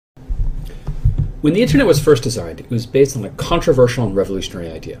When the internet was first designed, it was based on a controversial and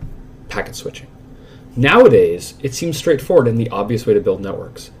revolutionary idea: packet switching. Nowadays, it seems straightforward and the obvious way to build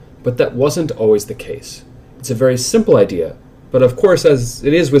networks, but that wasn't always the case. It's a very simple idea, but of course, as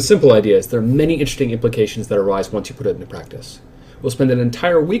it is with simple ideas, there are many interesting implications that arise once you put it into practice. We'll spend an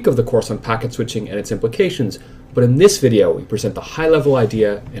entire week of the course on packet switching and its implications, but in this video, we present the high-level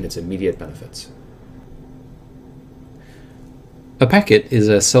idea and its immediate benefits. A packet is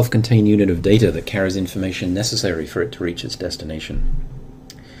a self-contained unit of data that carries information necessary for it to reach its destination.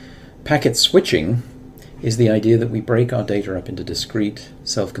 Packet switching is the idea that we break our data up into discrete,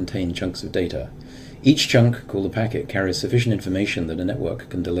 self-contained chunks of data. Each chunk, called a packet, carries sufficient information that a network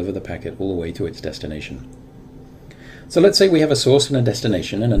can deliver the packet all the way to its destination. So let's say we have a source and a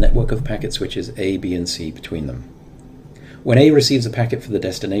destination and a network of packet switches A, B, and C between them. When A receives a packet for the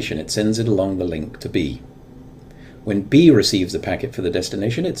destination, it sends it along the link to B. When B receives a packet for the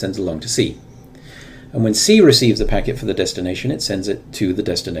destination, it sends along to C. And when C receives a packet for the destination, it sends it to the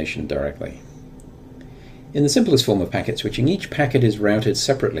destination directly. In the simplest form of packet switching, each packet is routed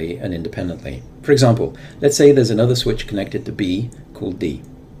separately and independently. For example, let's say there's another switch connected to B called D.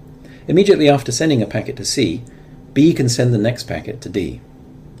 Immediately after sending a packet to C, B can send the next packet to D.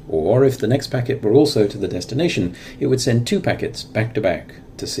 Or if the next packet were also to the destination, it would send two packets back to back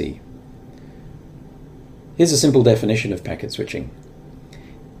to C. Here's a simple definition of packet switching.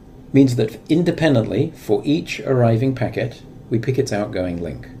 It means that independently, for each arriving packet, we pick its outgoing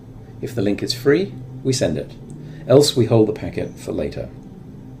link. If the link is free, we send it. Else we hold the packet for later.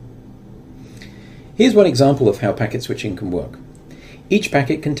 Here's one example of how packet switching can work. Each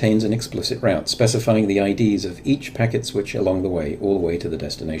packet contains an explicit route, specifying the IDs of each packet switch along the way, all the way to the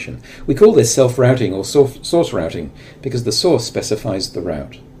destination. We call this self-routing or source routing because the source specifies the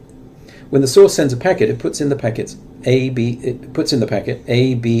route. When the source sends a packet, it puts in the packet A,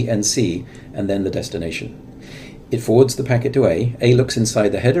 B, and C, and then the destination. It forwards the packet to A. A looks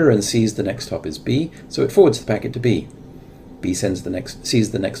inside the header and sees the next hop is B, so it forwards the packet to B. B sees the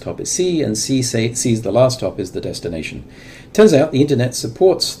next hop is C, and C sees the last hop is the destination. Turns out the internet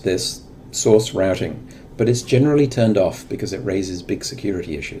supports this source routing, but it's generally turned off because it raises big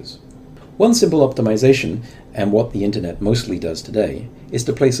security issues. One simple optimization, and what the internet mostly does today, is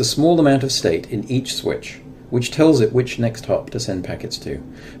to place a small amount of state in each switch, which tells it which next hop to send packets to.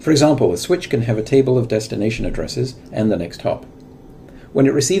 For example, a switch can have a table of destination addresses and the next hop. When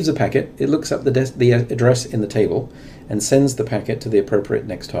it receives a packet, it looks up the address in the table and sends the packet to the appropriate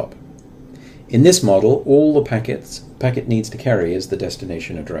next hop. In this model, all the packet needs to carry is the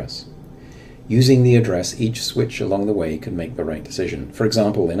destination address. Using the address, each switch along the way can make the right decision. For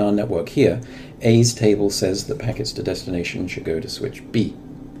example, in our network here, A's table says that packets to destination should go to switch B.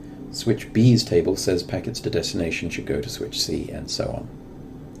 Switch B's table says packets to destination should go to switch C, and so on.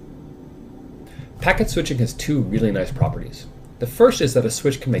 Packet switching has two really nice properties. The first is that a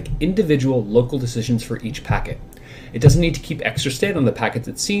switch can make individual local decisions for each packet. It doesn't need to keep extra state on the packets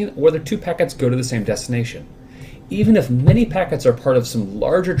it's seen or whether two packets go to the same destination. Even if many packets are part of some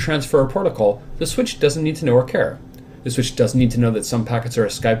larger transfer or protocol, the switch doesn't need to know or care. The switch doesn't need to know that some packets are a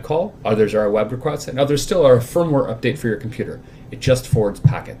Skype call, others are a web request, and others still are a firmware update for your computer. It just forwards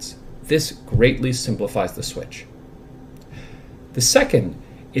packets. This greatly simplifies the switch. The second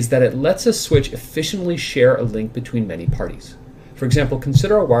is that it lets a switch efficiently share a link between many parties. For example,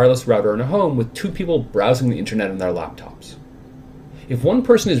 consider a wireless router in a home with two people browsing the internet on their laptops. If one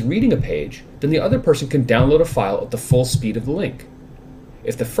person is reading a page, then the other person can download a file at the full speed of the link.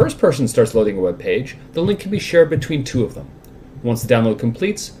 If the first person starts loading a web page, the link can be shared between two of them. Once the download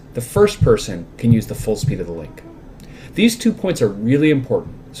completes, the first person can use the full speed of the link. These 2 points are really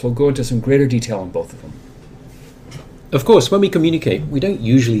important, so we'll go into some greater detail on both of them. Of course, when we communicate, we don't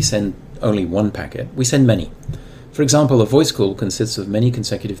usually send only one packet, we send many. For example, a voice call consists of many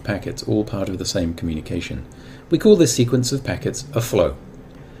consecutive packets, all part of the same communication. We call this sequence of packets a flow.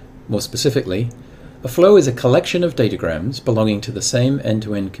 More specifically, a flow is a collection of datagrams belonging to the same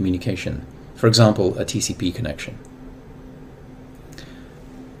end-to-end communication, for example, a TCP connection.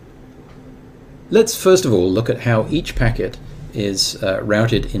 Let's first of all look at how each packet is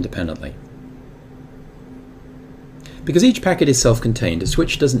routed independently. Because each packet is self-contained, a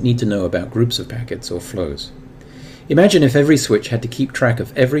switch doesn't need to know about groups of packets or flows. Imagine if every switch had to keep track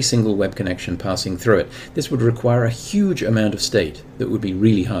of every single web connection passing through it. This would require a huge amount of state that would be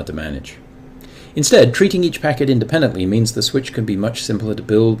really hard to manage. Instead, treating each packet independently means the switch can be much simpler to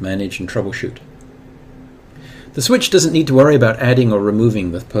build, manage, and troubleshoot. The switch doesn't need to worry about adding or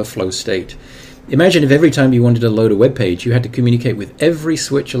removing the per flow state. Imagine if every time you wanted to load a web page, you had to communicate with every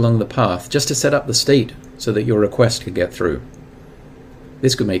switch along the path just to set up the state so that your request could get through.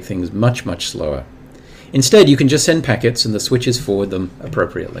 This could make things much, much slower. Instead, you can just send packets and the switches forward them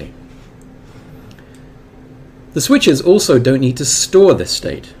appropriately. The switches also don't need to store this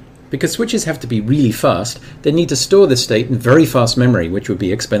state. Because switches have to be really fast, they need to store this state in very fast memory, which would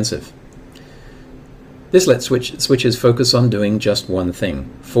be expensive. This lets switches focus on doing just one thing,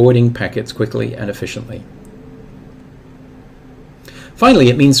 forwarding packets quickly and efficiently. Finally,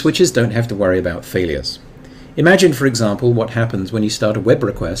 it means switches don't have to worry about failures. Imagine, for example, what happens when you start a web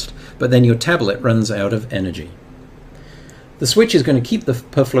request, but then your tablet runs out of energy. The switch is going to keep the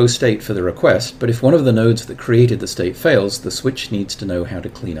per flow state for the request, but if one of the nodes that created the state fails, the switch needs to know how to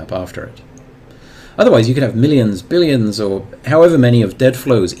clean up after it. Otherwise, you could have millions, billions, or however many of dead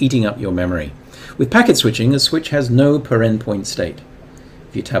flows eating up your memory. With packet switching, a switch has no per endpoint state.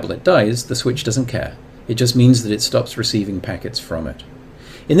 If your tablet dies, the switch doesn't care. It just means that it stops receiving packets from it.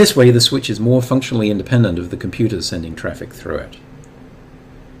 In this way, the switch is more functionally independent of the computers sending traffic through it.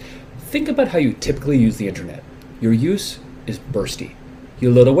 Think about how you typically use the internet. Your use is bursty.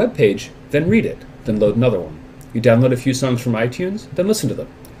 You load a web page, then read it, then load another one. You download a few songs from iTunes, then listen to them.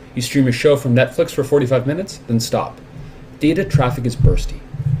 You stream a show from Netflix for 45 minutes, then stop. Data traffic is bursty.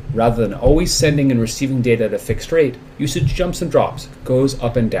 Rather than always sending and receiving data at a fixed rate, usage jumps and drops, goes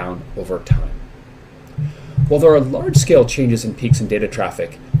up and down over time. While there are large-scale changes in peaks in data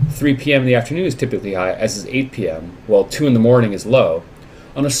traffic, 3 p.m. in the afternoon is typically high, as is 8 p.m., while 2 in the morning is low,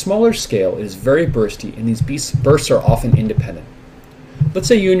 on a smaller scale it is very bursty, and these bursts are often independent. Let's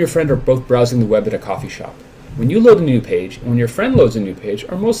say you and your friend are both browsing the web at a coffee shop. When you load a new page and when your friend loads a new page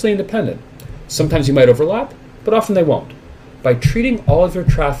are mostly independent. Sometimes you might overlap, but often they won't. By treating all of your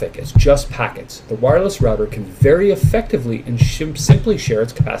traffic as just packets, the wireless router can very effectively and simply share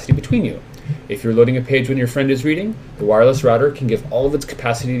its capacity between you. If you're loading a page when your friend is reading, the wireless router can give all of its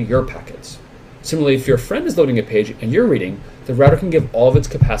capacity to your packets. Similarly, if your friend is loading a page and you're reading, the router can give all of its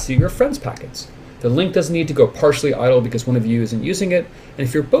capacity to your friend's packets. The link doesn't need to go partially idle because one of you isn't using it, and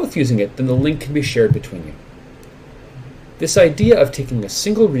if you're both using it, then the link can be shared between you. This idea of taking a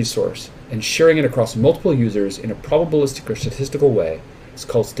single resource and sharing it across multiple users in a probabilistic or statistical way is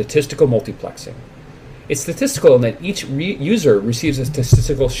called statistical multiplexing. It's statistical in that each user receives a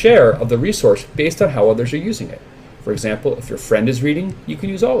statistical share of the resource based on how others are using it. For example, if your friend is reading, you can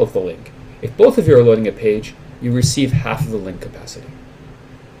use all of the link. If both of you are loading a page, you receive half of the link capacity.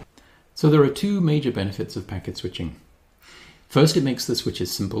 So there are two major benefits of packet switching. First, it makes the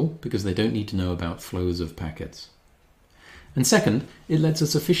switches simple because they don't need to know about flows of packets. And second, it lets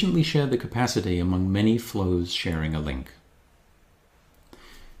us efficiently share the capacity among many flows sharing a link.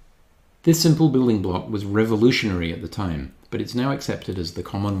 This simple building block was revolutionary at the time, but it's now accepted as the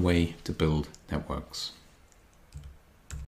common way to build networks.